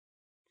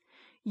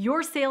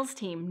Your sales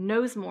team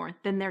knows more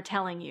than they're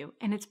telling you,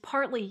 and it's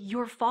partly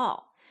your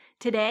fault.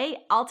 Today,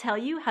 I'll tell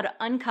you how to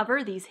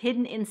uncover these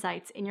hidden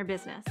insights in your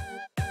business.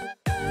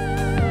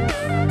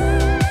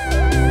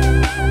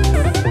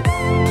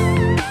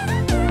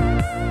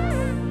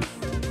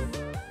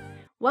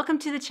 Welcome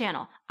to the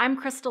channel. I'm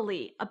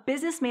Crystal.Lee, a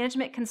business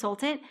management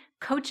consultant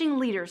coaching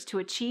leaders to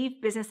achieve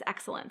business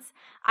excellence.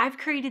 I've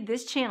created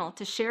this channel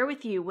to share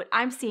with you what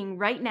I'm seeing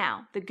right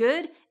now, the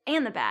good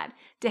and the bad,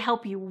 to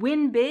help you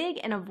win big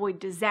and avoid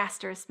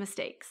disastrous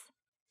mistakes.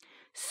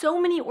 So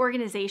many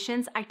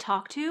organizations I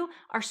talk to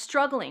are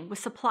struggling with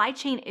supply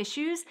chain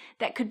issues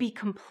that could be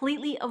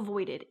completely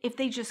avoided if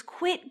they just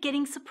quit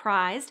getting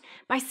surprised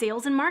by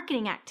sales and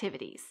marketing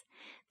activities.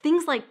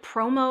 Things like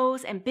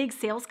promos and big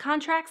sales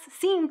contracts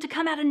seem to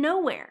come out of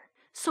nowhere.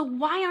 So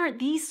why aren't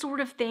these sort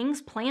of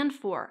things planned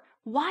for?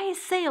 Why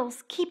is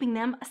sales keeping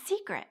them a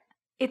secret?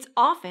 It's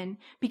often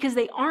because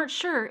they aren't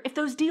sure if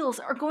those deals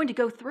are going to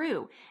go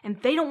through, and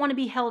they don't want to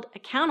be held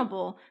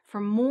accountable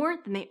for more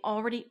than they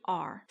already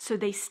are. So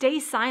they stay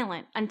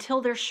silent until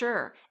they're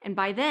sure, and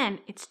by then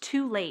it's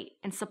too late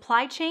and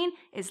supply chain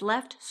is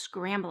left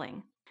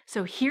scrambling.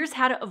 So here's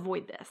how to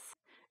avoid this.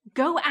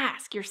 Go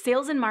ask your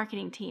sales and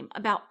marketing team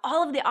about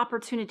all of the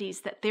opportunities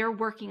that they're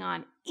working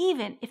on,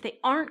 even if they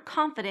aren't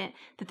confident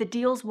that the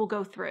deals will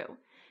go through.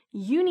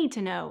 You need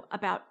to know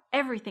about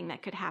everything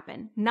that could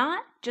happen,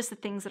 not just the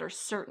things that are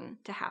certain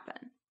to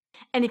happen.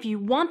 And if you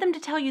want them to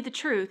tell you the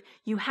truth,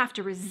 you have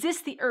to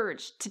resist the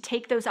urge to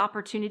take those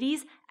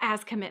opportunities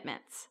as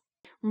commitments.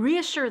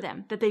 Reassure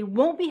them that they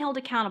won't be held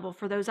accountable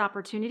for those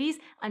opportunities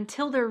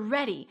until they're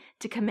ready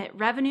to commit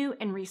revenue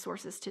and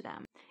resources to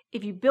them.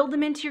 If you build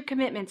them into your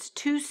commitments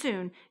too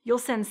soon, you'll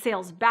send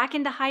sales back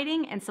into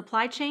hiding and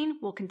supply chain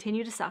will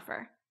continue to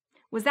suffer.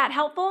 Was that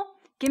helpful?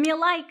 Give me a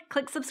like,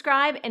 click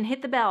subscribe, and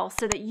hit the bell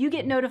so that you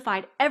get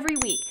notified every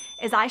week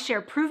as I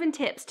share proven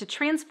tips to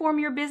transform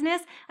your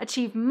business,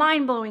 achieve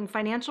mind-blowing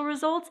financial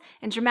results,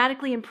 and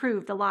dramatically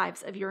improve the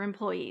lives of your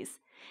employees.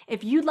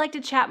 If you'd like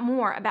to chat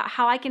more about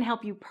how I can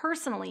help you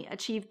personally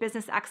achieve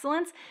business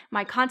excellence,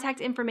 my contact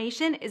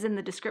information is in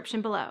the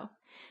description below.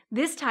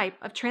 This type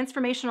of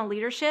transformational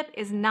leadership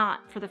is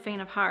not for the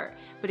faint of heart,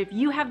 but if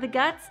you have the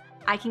guts,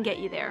 I can get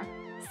you there.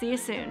 See you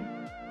soon.